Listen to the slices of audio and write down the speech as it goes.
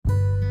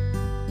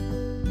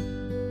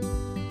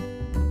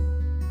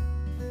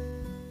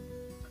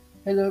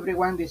Hello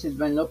everyone, this is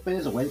Ben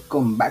Lopez.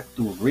 Welcome back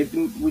to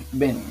Reading with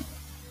Ben.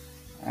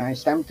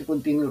 It's time to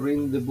continue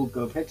reading the book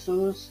of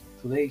Exodus.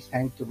 Today it's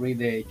time to read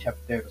the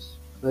chapters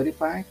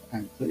 35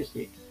 and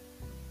 36.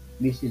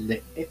 This is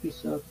the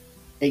episode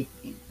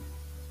 18.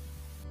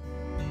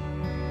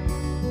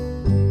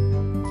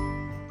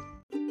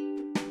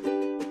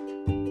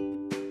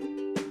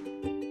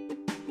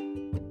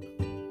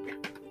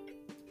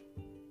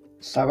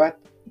 Sabbath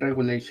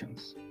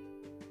regulations.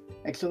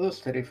 Exodus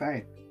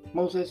 35.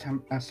 Moses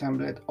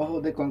assembled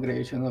all the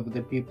congregation of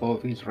the people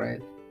of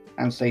Israel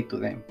and said to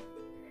them,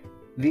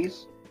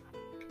 "These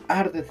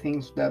are the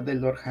things that the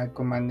Lord had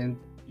commanded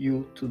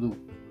you to do.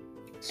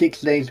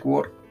 6 days'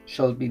 work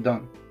shall be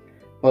done.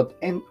 But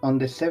on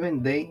the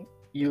seventh day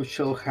you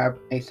shall have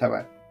a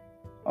Sabbath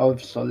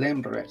of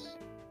solemn rest,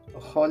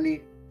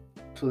 holy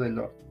to the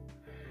Lord.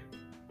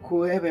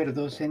 Whoever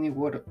does any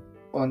work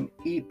on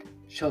it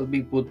shall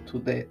be put to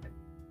death.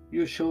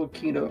 You shall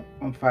kindle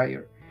on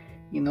fire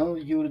in all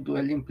your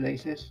dwelling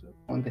places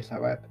on the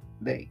Sabbath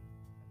day."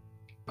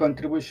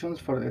 Contributions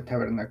for the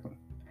Tabernacle.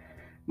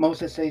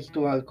 Moses says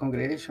to all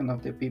congregation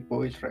of the people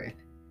of Israel,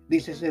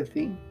 "This is the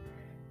thing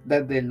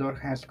that the Lord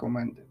has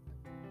commanded.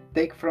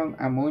 Take from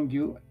among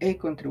you a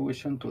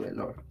contribution to the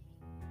Lord.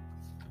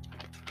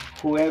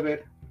 Whoever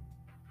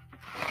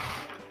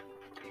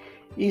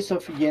is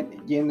of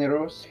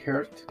generous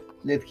heart,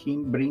 let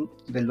him bring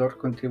the Lord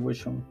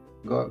contribution: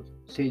 gold,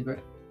 silver,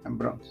 and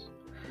bronze,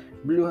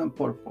 blue and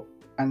purple,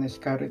 and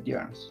scarlet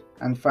yarns,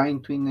 and fine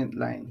twinned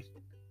lines,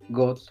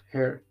 goat's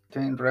hair,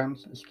 10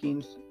 rams'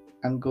 skins,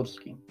 and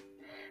goatskin,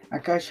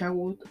 acacia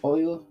wood,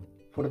 oil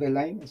for the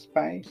light,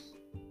 spice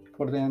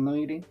for the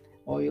anointing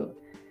oil,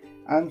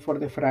 and for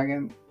the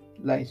fragrant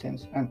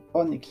license, and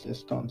onyx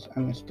stones,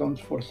 and stones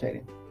for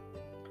setting,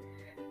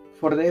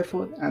 for the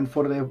ephod, and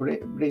for the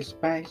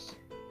breastpiece.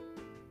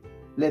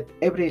 Let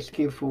every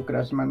skillful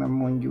craftsman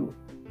among you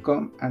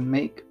come and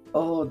make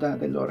all that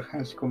the Lord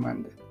has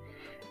commanded.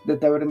 The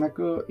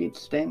tabernacle,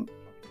 its tent,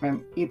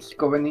 and its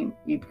covering,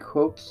 its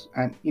hooks,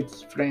 and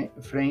its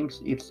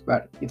frames, its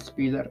bar, its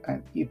pillar,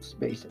 and its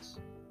bases.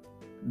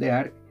 The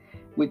ark,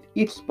 with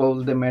its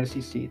poles, the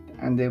mercy seat,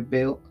 and the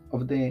veil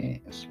of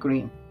the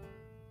screen.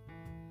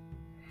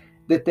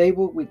 The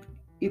table with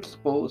its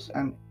poles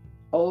and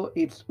all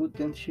its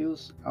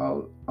utensils,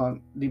 all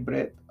on the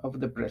breadth of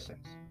the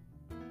presence.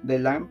 The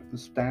lamp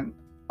stand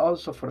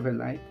also for the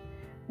light,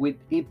 with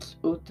its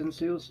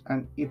utensils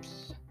and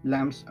its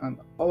lamps and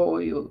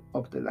oil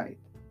of the light,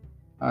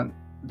 and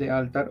the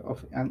altar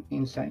of an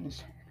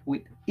incense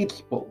with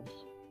its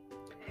poles,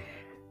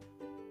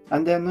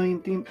 and the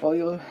anointing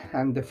oil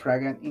and the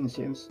fragrant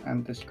incense,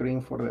 and the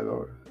screen for the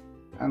door,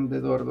 and the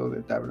door of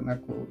the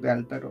tabernacle, the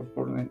altar of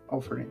burnt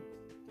offering,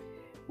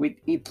 with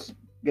its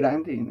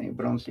grinding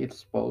bronze,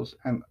 its poles,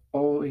 and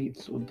all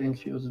its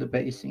utensils, the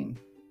basin,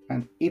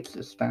 and its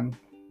stand,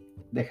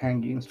 the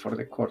hangings for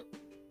the court,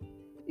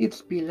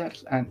 its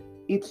pillars and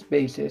its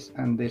bases,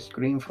 and the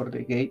screen for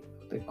the gate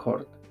of the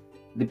court,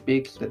 the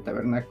peaks, the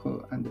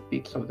tabernacle, and the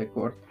peaks of the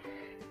court,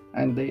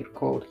 and their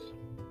courts.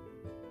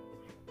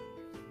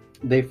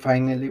 They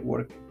finally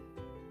work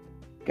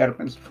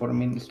garments for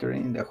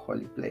ministering in the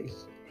holy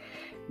place,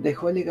 the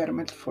holy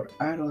garments for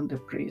Aaron the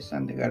priest,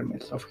 and the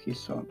garments of his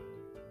son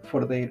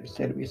for their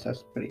service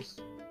as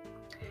priests.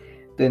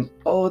 Then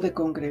all the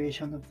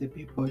congregation of the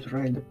people of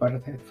Israel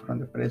departed from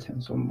the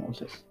presence of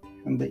Moses,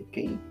 and they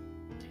came,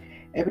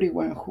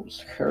 everyone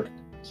whose heart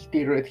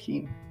stirred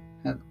him,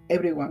 and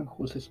everyone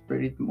whose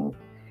spirit moved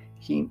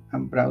him,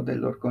 and brought the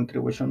Lord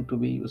contribution to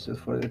be used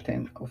for the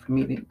tent of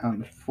meeting,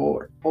 and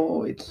for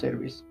all its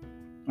service,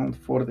 and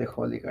for the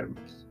holy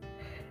garments.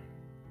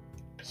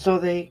 So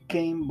they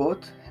came,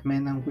 both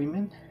men and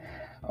women,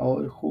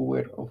 all who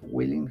were of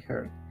willing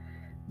heart,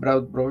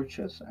 brought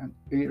brooches and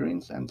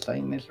earrings and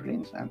signet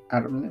rings and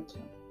armlets,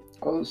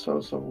 all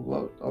sorts of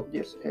gold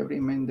objects, every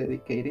man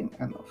dedicating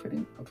an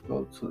offering of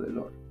gold to the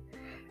Lord.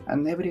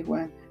 And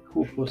everyone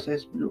who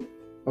possessed blue,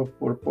 or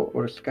purple,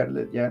 or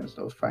scarlet yarns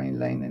of fine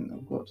linen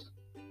of goats,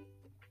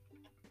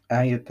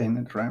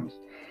 10 rams,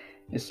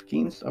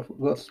 skins of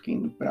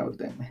goatskin brought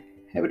them.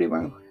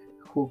 Everyone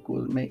who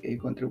could make a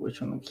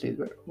contribution of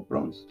silver or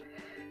bronze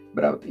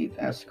brought it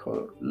as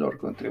Lord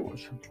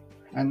contribution.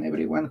 And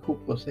everyone who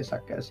possessed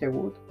acacia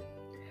wood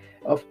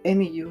of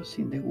any use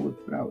in the wood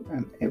brought,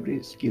 and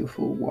every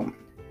skillful woman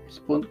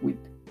spun with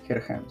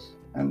her hands.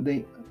 And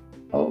they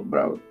all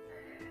brought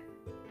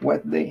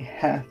what they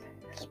had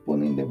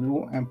spun in the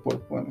blue and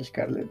purple and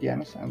scarlet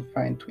yarns and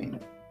fine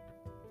twinned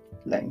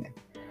linen.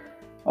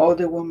 All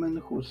the women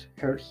whose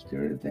hair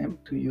stirred them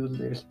to use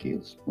their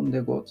skill spun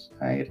the goat's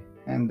hair,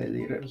 and the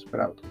leaders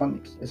brought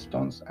onyx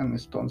stones and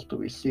stones to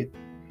be set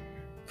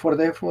for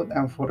the ephod,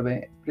 and for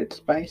the bread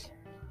spice,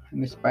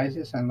 and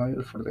spices and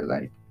oil for the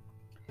light,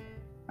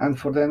 and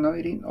for the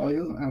anointing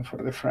oil, and for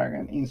the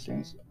fragrant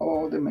incense.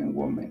 All the men,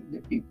 women, the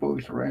people of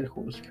Israel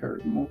whose hair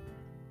moved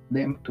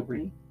them to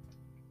bring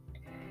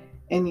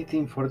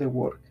anything for the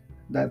work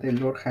that the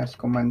Lord has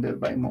commanded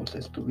by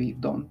Moses to be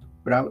done,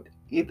 brought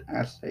it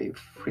as a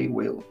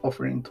freewill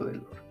offering to the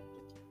Lord.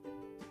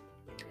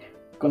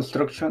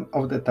 Construction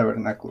of the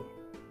tabernacle.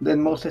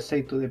 Then Moses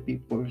said to the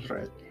people of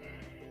Israel,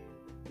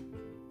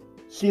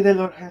 See, the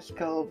Lord has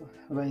called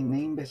by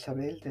name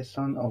Bezalel, the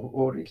son of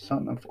Uri,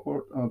 son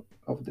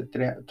of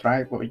the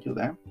tribe of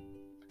Judah,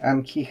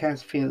 and he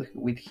has filled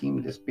with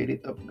him the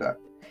Spirit of God,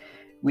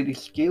 with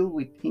skill,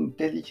 with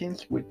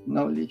intelligence, with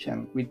knowledge,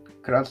 and with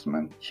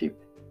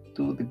craftsmanship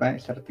to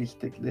devise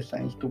artistic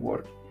designs to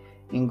work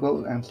in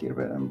gold and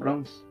silver and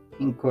bronze,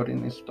 in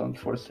cutting stone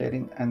for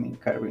setting, and in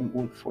carving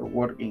wood for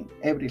working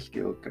every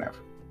skilled craft.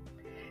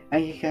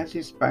 And he has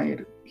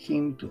inspired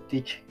him to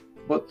teach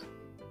both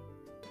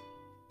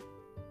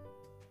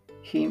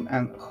him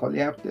and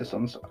Oholiab, the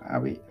sons of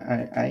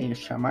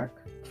Ahishamach,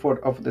 for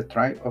of the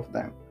tribe of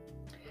Dan.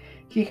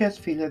 He has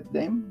filled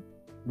them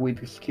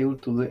with skill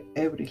to do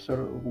every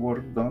sort of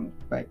work done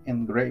by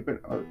engraver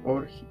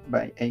or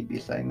by a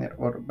designer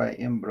or by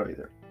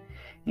embroider,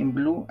 in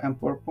blue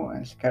and purple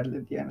and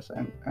scarlet yarns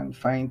and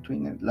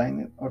fine-twinned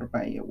linen or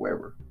by a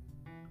weaver,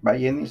 by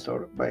any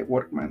sort, by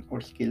workman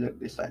or skilled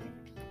designer.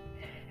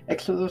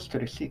 Exodus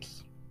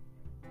 36.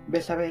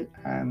 Bezalel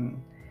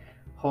and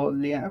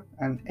Oholiab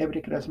and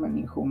every craftsman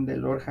in whom the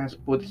Lord has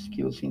put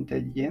skills,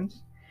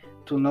 intelligence,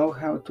 to know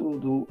how to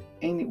do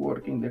any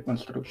work in the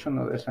construction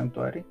of the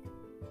sanctuary,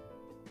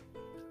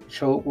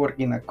 shall work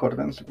in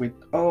accordance with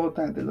all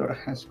that the Lord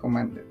has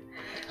commanded.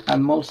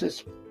 And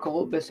Moses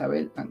called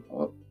Bezalel and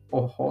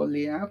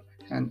Oholiab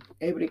and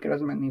every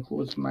craftsman in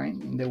whose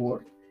mind in the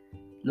word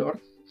Lord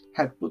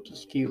had put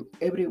skill,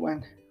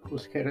 everyone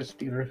whose heart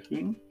stirred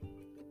him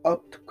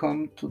up to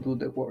come to do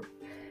the work.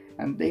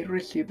 And they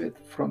received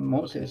from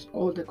Moses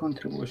all the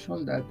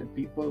contribution that the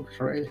people of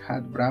Israel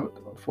had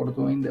brought for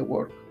doing the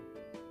work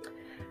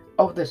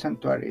of the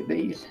sanctuary.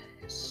 They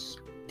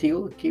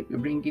still keep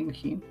bringing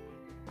him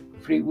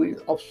free will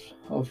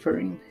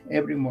offering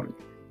every morning.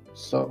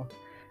 So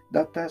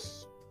that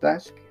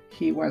task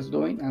he was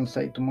doing, and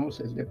said to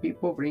Moses, The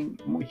people bring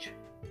much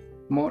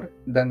more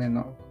than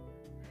enough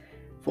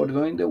for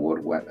doing the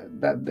work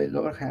that the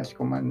Lord has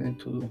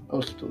commanded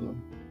us to do.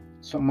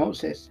 So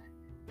Moses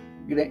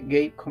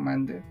gave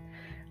command,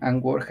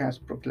 and word has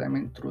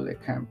proclaimed through the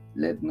camp,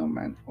 Let no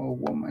man or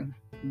woman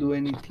do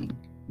anything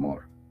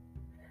more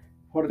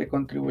for the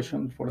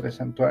contribution for the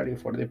sanctuary,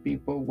 for the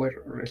people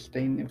were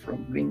restraining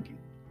from bringing.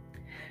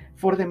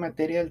 For the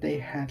material they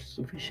had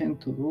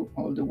sufficient to do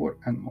all the work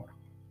and more.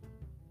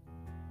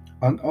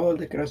 And all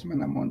the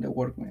craftsmen among the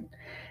workmen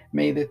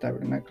made the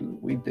tabernacle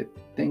with the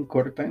 10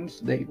 curtains.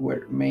 They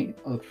were made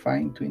of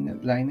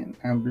fine-twinned linen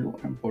and blue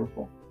and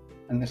purple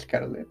and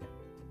scarlet.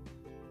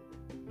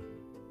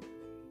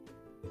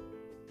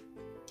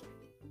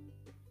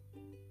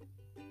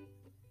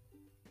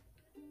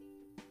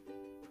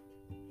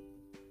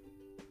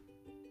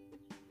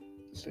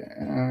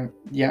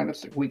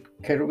 Yards with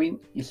cherubim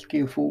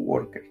skillful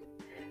worker.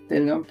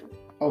 The length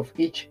of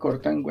each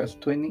curtain was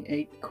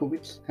 28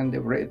 cubits, and the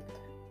breadth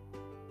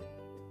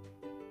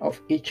of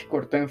each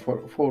curtain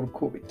for 4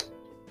 cubits.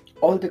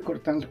 All the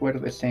curtains were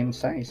the same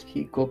size.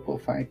 He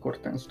coupled 5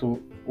 curtains to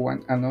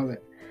one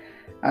another,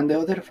 and the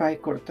other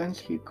 5 curtains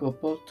he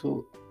coupled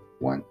to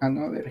one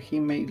another. He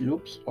made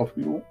loops of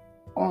blue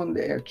on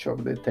the edge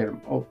of the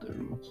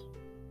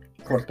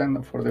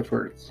curtain for the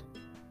first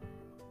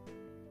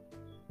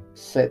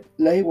set.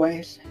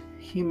 Likewise,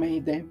 he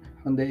made them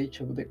on the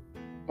edge of the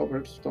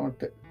overstone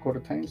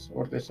curtains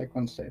or the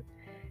second set.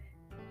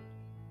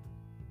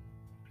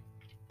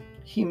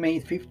 He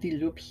made 50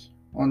 loops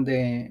on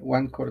the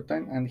one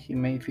curtain, and he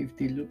made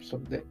 50 loops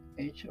of the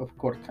edge of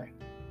curtain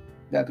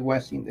that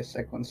was in the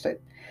second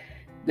set.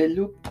 The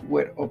loops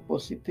were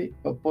opposite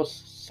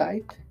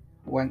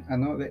one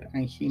another,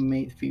 and he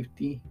made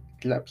 50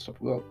 claps of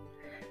gold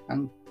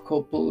and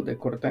coupled the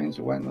curtains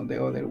one on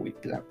the other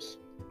with claps.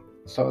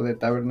 So the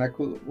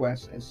tabernacle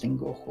was a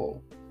single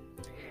whole.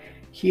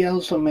 He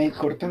also made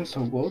curtains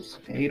of gold,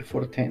 8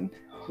 for 10.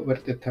 Over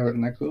the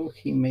tabernacle,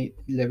 he made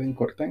 11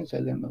 curtains.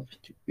 The length of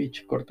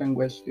each curtain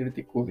was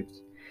 30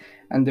 cubits,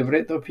 and the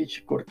breadth of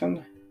each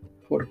curtain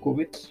 4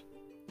 cubits.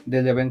 The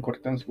 11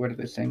 curtains were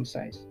the same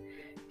size.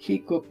 He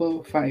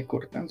coupled 5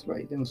 curtains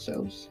by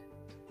themselves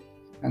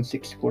and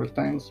 6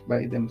 curtains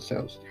by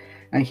themselves,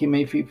 and he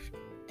made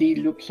 50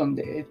 loops on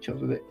the edge of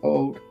the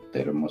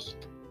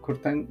outermost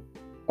curtain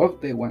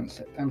of the one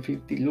set, and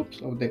 50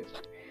 loops on the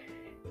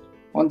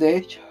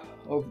edge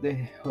of the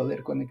other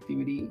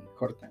connectivity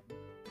curtain.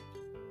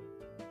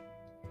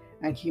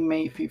 And he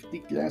made 50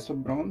 glass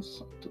of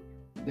bronze,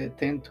 the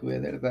 10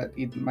 together, that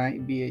it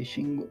might be a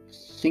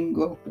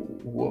single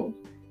wall.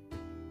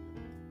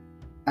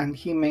 And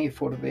he made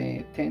for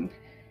the 10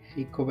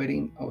 a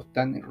covering of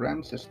tanned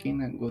ram's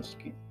skin and goat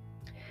skin.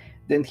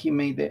 Then he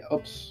made the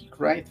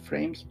upright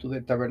frames to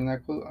the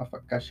tabernacle of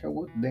acacia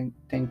wood. Then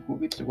 10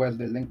 cubits was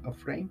the length of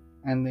frame,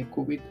 and a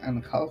cubit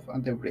and a half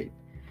at the breadth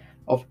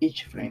of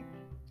each frame.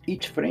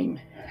 Each frame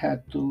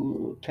had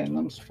 2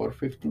 tenons for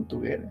 15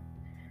 together.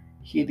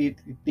 He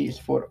did this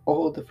for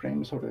all the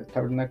frames of the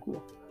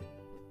tabernacle.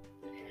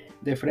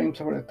 The frames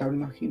of the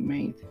tabernacle he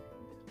made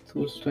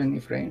those 20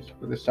 frames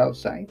for the south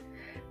side,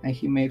 And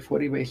he made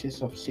 40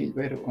 bases of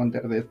silver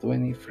under the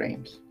 20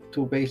 frames,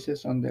 2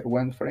 bases under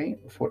one frame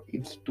for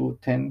each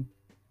 210,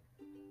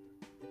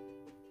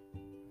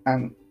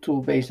 and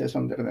 2 bases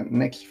under the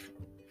next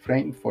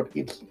frame for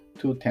each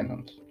 2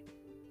 tenons.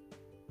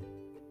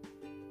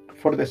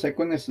 For the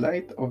second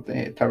slide of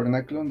the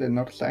tabernacle on the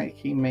north side,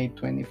 he made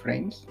 20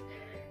 frames,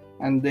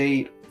 and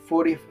they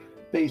 40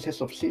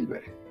 bases of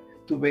silver,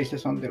 2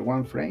 bases under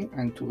one frame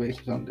and 2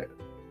 bases under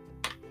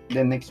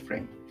the next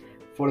frame.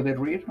 For the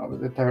rear of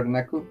the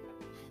tabernacle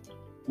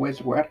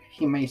westward,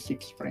 he made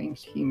 6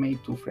 frames. He made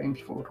 2 frames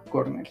for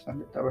corners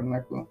and the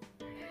tabernacle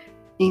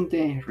in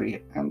the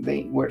rear, and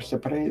they were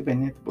separated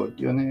beneath both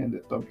units at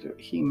the top.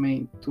 He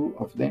made 2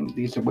 of them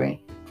this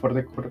way. For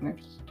the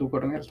corners, 2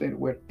 corners, there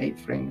were 8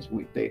 frames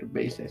with their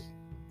bases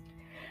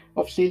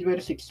of silver,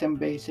 16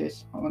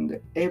 bases on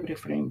every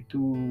frame,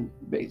 2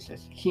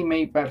 bases. He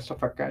made bars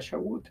of acacia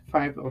wood,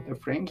 5 of the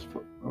frames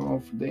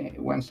of the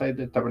one side of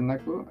the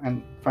tabernacle,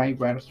 and 5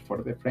 bars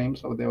for the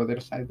frames of the other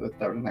side of the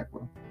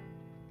tabernacle.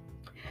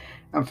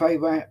 And 5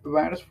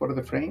 bars for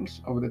the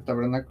frames of the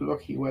tabernacle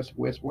he was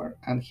westward,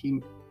 and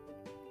he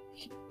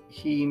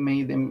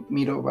made the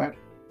middle bar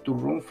to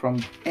run from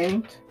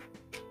end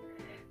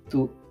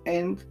to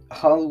end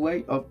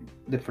halfway up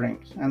the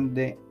frames, and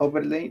they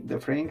overlaid the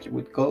frames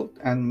with gold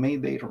and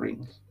made their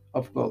rings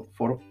of gold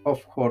for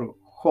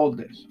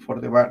holders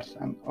for the bars,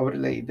 and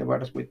overlaid the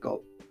bars with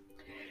gold.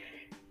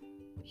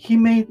 He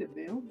made the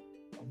veil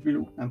of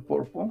blue and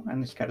purple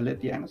and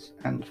scarlet yarns,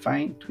 and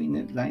fine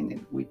twined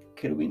lined with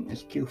cherubim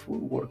skillful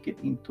worked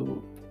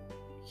into.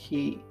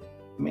 He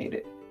made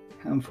it,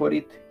 and for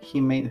it he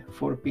made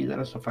 4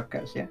 pillars of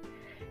acacia,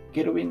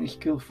 cherubim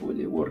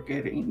skillfully worked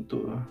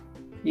into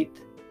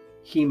it.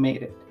 He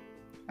made it,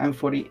 and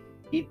for it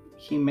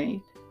he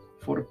made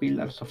 4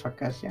 pillars of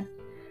acacia,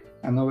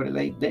 and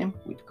overlaid them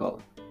with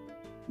gold.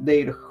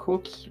 Their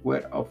hooks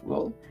were of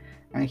gold,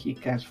 and he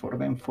cast for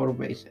them 4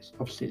 bases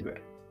of silver.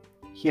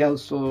 He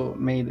also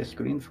made a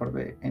screen for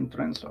the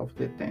entrance of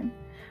the tent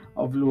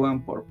of blue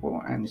and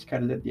purple and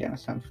scarlet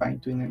yarns and fine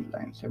twined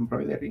lines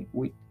embroidery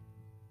with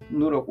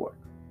needlework,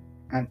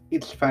 and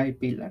its 5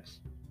 pillars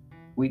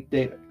with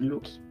their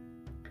loops.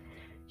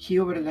 He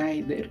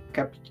overlaid their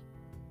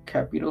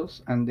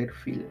capitals and their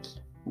fillets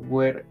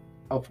were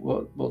of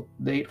gold, but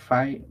their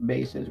 5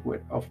 bases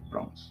were of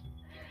bronze.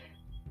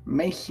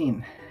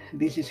 Amazing!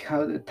 This is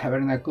how the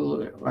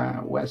tabernacle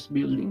was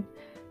building.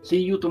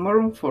 See you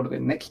tomorrow for the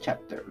next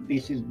chapter.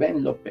 This is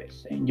Ben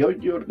Lopez. Enjoy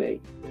your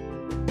day.